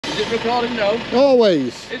it recording now?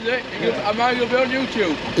 Always. Is it? Am I going to be on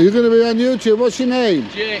YouTube? Are you going to be on YouTube? What's your name?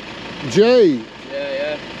 Jake. Jake?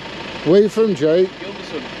 Yeah. Where are you from, Jake?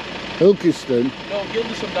 Gilderson. Ilkeston? No,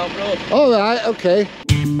 Gilderson down the road. Alright, okay.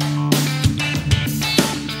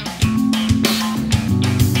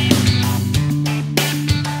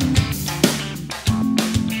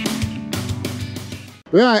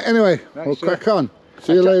 Right, anyway, we'll crack on.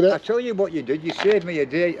 See you later. I tell you what you did, you saved me a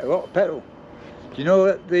lot of petrol. Do you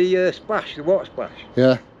know the splash, the water splash?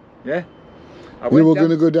 Yeah. Yeah? We were going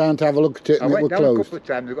to go down to have a look at it and it was closed. I went down a couple of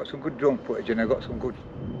times, I got some good drone footage and I got some good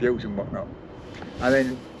views and whatnot. And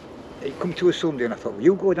then it come to a Sunday and I thought, well,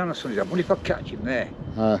 you go down on Sundays, I wonder if I catch him there.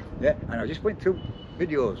 Yeah, and I just went through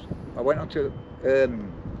videos. I went on to,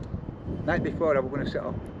 night before I was going to set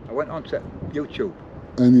off, I went on to YouTube.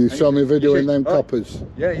 And you saw me videoing them coppers?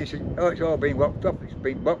 Yeah, you said, oh, it's all been locked up, it's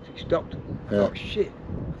been blocked, it's stopped. I thought, shit.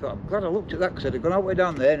 I thought, I'm glad I looked at that because I'd have gone all the way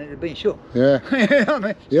down there and it had been shut. Yeah. You know what I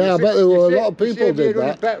mean? Yeah, I bet there were a lot of people did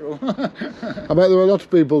that. I bet there were a lot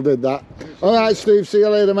of people did that. Alright, Steve, see you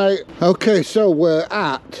later, mate. Okay, so we're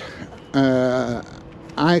at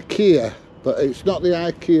Ikea, but it's not the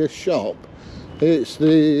Ikea shop, it's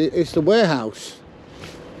the warehouse.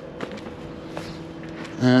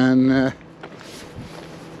 And I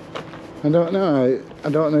don't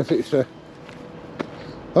know if it's a...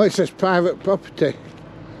 Oh, it says private property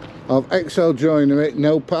of XL Joinery,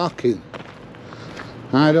 no parking.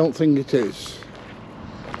 I don't think it is.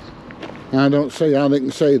 I don't see how they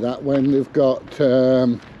can say that when they've got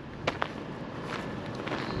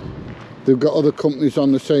other companies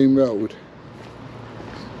on the same road.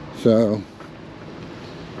 So,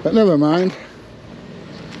 but never mind.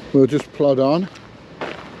 We'll just plod on.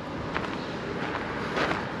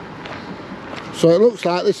 So it looks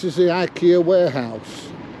like this is the Ikea warehouse.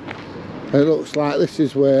 It looks like this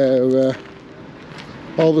is where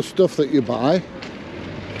all the stuff that you buy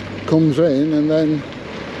comes in and then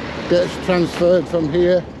gets transferred from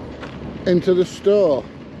here into the store.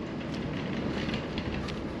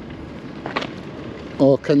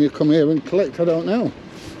 Or can you come here and collect? I don't know.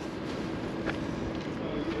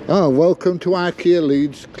 Oh, welcome to Ikea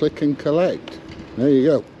Leeds, click and collect. There you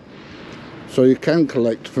go. So you can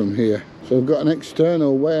collect from here. So we've got an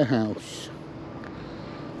external warehouse.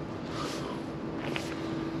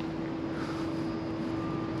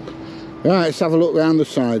 Right, let's have a look around the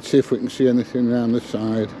side, see if we can see anything around the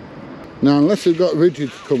side. Now, unless we've got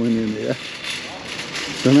rigids coming in here,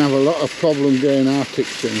 we're going to have a lot of problem getting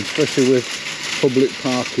Arctics in, especially with public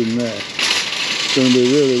parking there. It's going to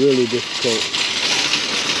be really, really difficult.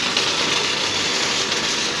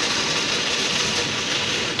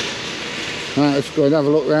 Right, let's go and have a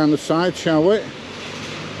look around the side, shall we?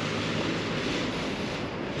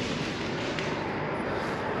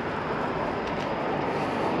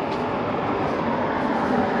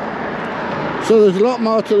 So there's a lot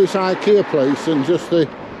more to this Ikea place than just the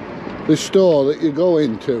store that you go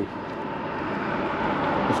into.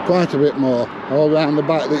 There's quite a bit more all around the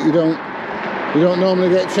back that you don't normally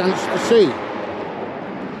get a chance to see.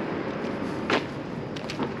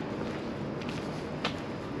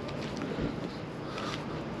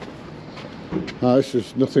 Oh, this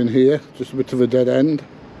is nothing here, just a bit of a dead end.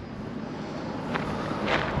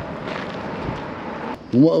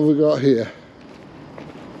 And what have we got here?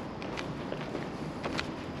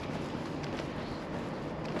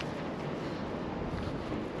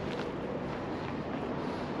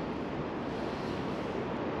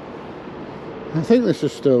 I think this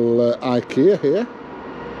is still Ikea here.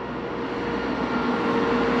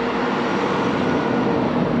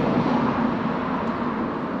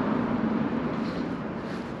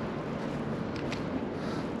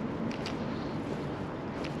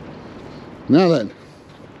 Now then,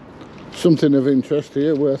 something of interest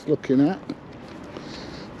here worth looking at.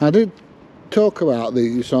 I did talk about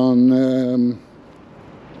these on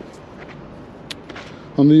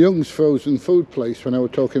the Young's frozen food place when I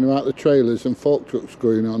was talking about the trailers and fork trucks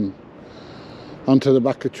going onto the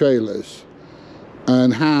back of trailers,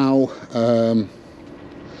 and how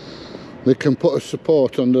they can put a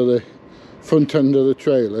support under the front end of the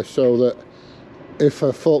trailer so that if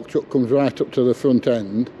a fork truck comes right up to the front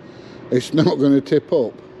end, it's not going to tip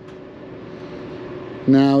up.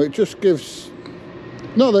 Now it just gives,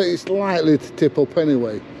 not that it's likely to tip up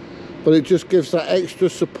anyway, but it just gives that extra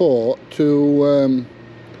support to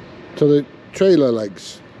the trailer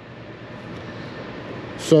legs.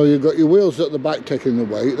 So you've got your wheels at the back taking the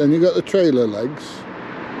weight, then you've got the trailer legs,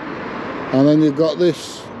 and then you've got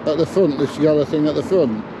this at the front, this yellow thing at the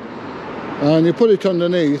front, and you put it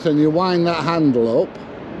underneath and you wind that handle up,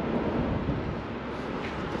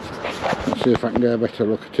 Let's see if I can get a better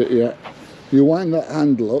look at it yet. You wind that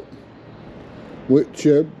handle up, which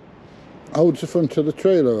holds the front of the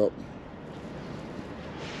trailer up.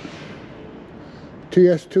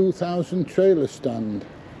 TS2000 trailer stand.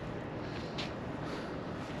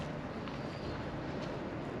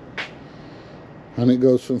 And it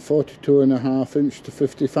goes from 42.5 inch to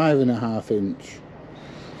 55.5 inch.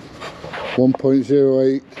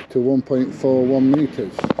 1.08 to 1.41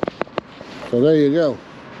 meters. So there you go.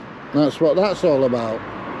 That's what that's all about.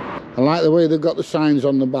 I like the way they've got the signs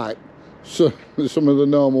on the back. So some of the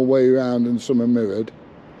normal way around and some are mirrored.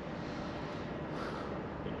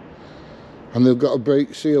 And they've got a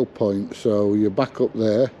brake seal point, so you back up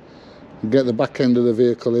there, get the back end of the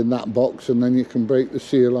vehicle in that box, and then you can break the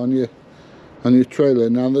seal on your trailer.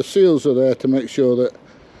 Now the seals are there to make sure that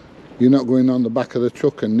you're not going on the back of the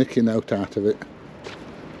truck and nicking out of it.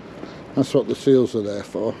 That's what the seals are there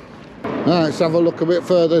for. Right, let's have a look a bit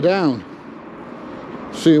further down.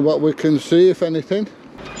 See what we can see, if anything.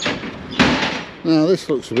 Now this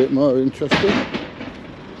looks a bit more interesting.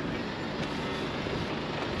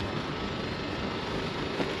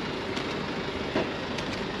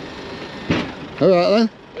 Alright then.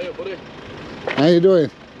 Hey buddy. How you doing?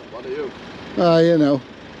 What are you? Ah, you know.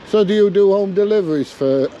 So do you do home deliveries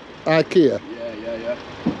for Ikea?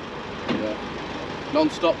 Yeah.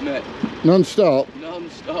 Non-stop, mate. Non-stop?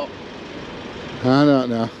 Non-stop. I don't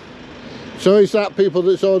know. So is that people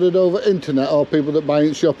that's ordered over internet or people that buy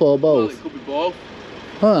in shop or both? Well, it could be both.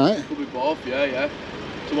 Alright. It could be both, yeah.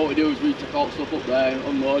 So what we do is we take all the stuff up there,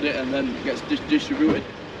 unload it, and then it gets distributed.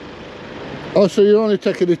 Oh, so you're only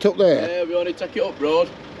taking it up there? Yeah, we only take it up road.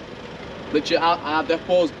 Literally, our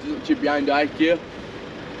depot's literally behind Ikea.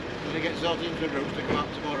 When it gets sorted into the route to come out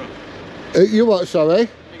tomorrow. You what, sorry?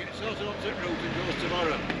 When it gets sorted up to the route, it goes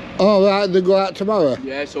tomorrow. Oh, right, they go out tomorrow?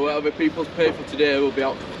 Yeah, so whatever people's pay for today will be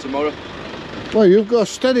out for tomorrow. Well, you've got a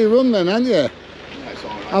steady run then, haven't you? Yeah, it's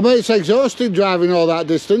alright. I bet it's exhausting driving all that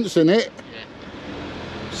distance, isn't it?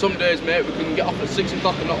 Yeah. Some days, mate, we can get off at 6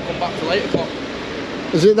 o'clock and not come back till 8 o'clock.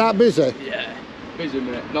 Is it that busy? Yeah. Busy,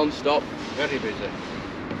 mate. Non-stop. Very busy.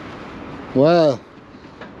 Well,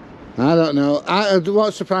 I don't know.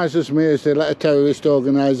 What surprises me is they let a terrorist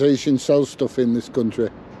organisation sell stuff in this country.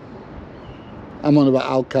 I'm on about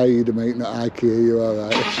Al-Qaeda, mate, not Ikea, you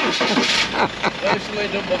alright? Personally,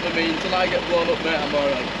 don't bother me. Until I get blown up, mate, I'm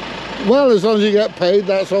alright. Well, as long as you get paid,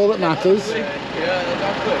 that's all that matters. Yeah,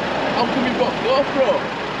 exactly. How come you've got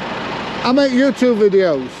GoPro? I make YouTube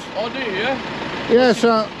videos. Oh, do you, yeah? Yeah,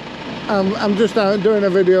 so I'm just out doing a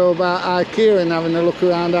video about Ikea and having a look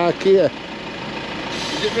around Ikea.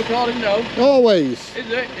 Is it recording now? Always. Is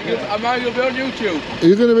it? Am I going to be on YouTube?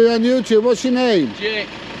 You're going to be on YouTube. What's your name? Jake.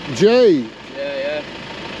 Jake. Yeah.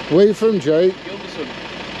 Where are you from, Jake? Gilderson.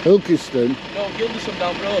 Ilkeston. No, Gilderson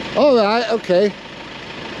down the road. Alright, okay.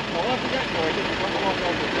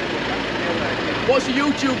 What's your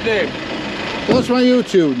YouTube name? What's my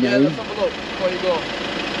YouTube name? Yeah, let's have a look before you go.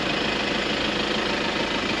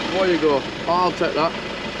 Before you go. Oh, I'll take that.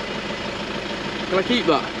 Can I keep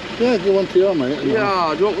that? Yeah, go on to your mate.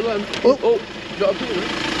 Yeah, do you want one of them? Oh, do you want a key ring?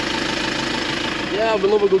 Yeah, we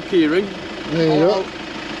love a good key ring. There you go.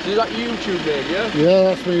 So is that your YouTube name, yeah? Yeah,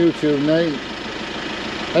 that's my YouTube name.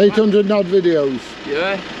 800 odd videos.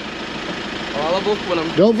 Yeah. Oh, I'll have a look when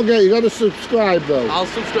I'm... Don't forget, you got to subscribe though. I'll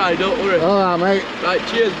subscribe, don't worry. Alright, mate. Right,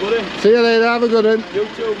 cheers, buddy. See you later, have a good one. You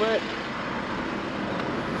too, mate.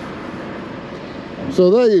 So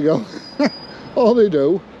there you go. All they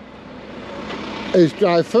do is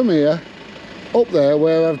drive from here up there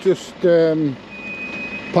where I've just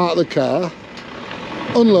parked the car,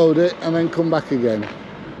 unload it and then come back again.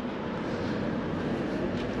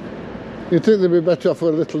 You'd think they'd be better off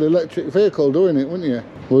with a little electric vehicle doing it, wouldn't you?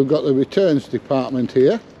 We've got the returns department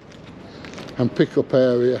here and pick-up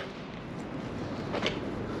area.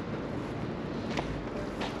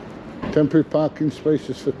 Temporary parking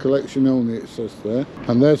spaces for collection only, it says there.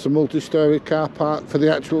 And there's the multi-storey car park for the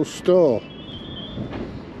actual store.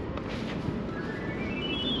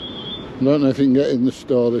 I don't know if you can get in the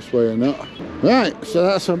store this way or not. Right, so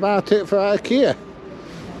that's about it for Ikea.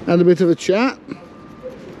 Had a bit of a chat.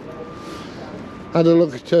 Had a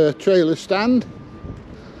look at a trailer stand.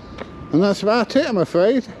 And that's about it, I'm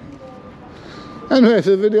afraid. Anyway, if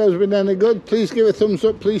the video's been any good, please give it a thumbs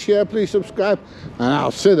up, please share, please subscribe. And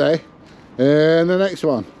I'll see you in the next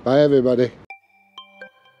one. Bye everybody.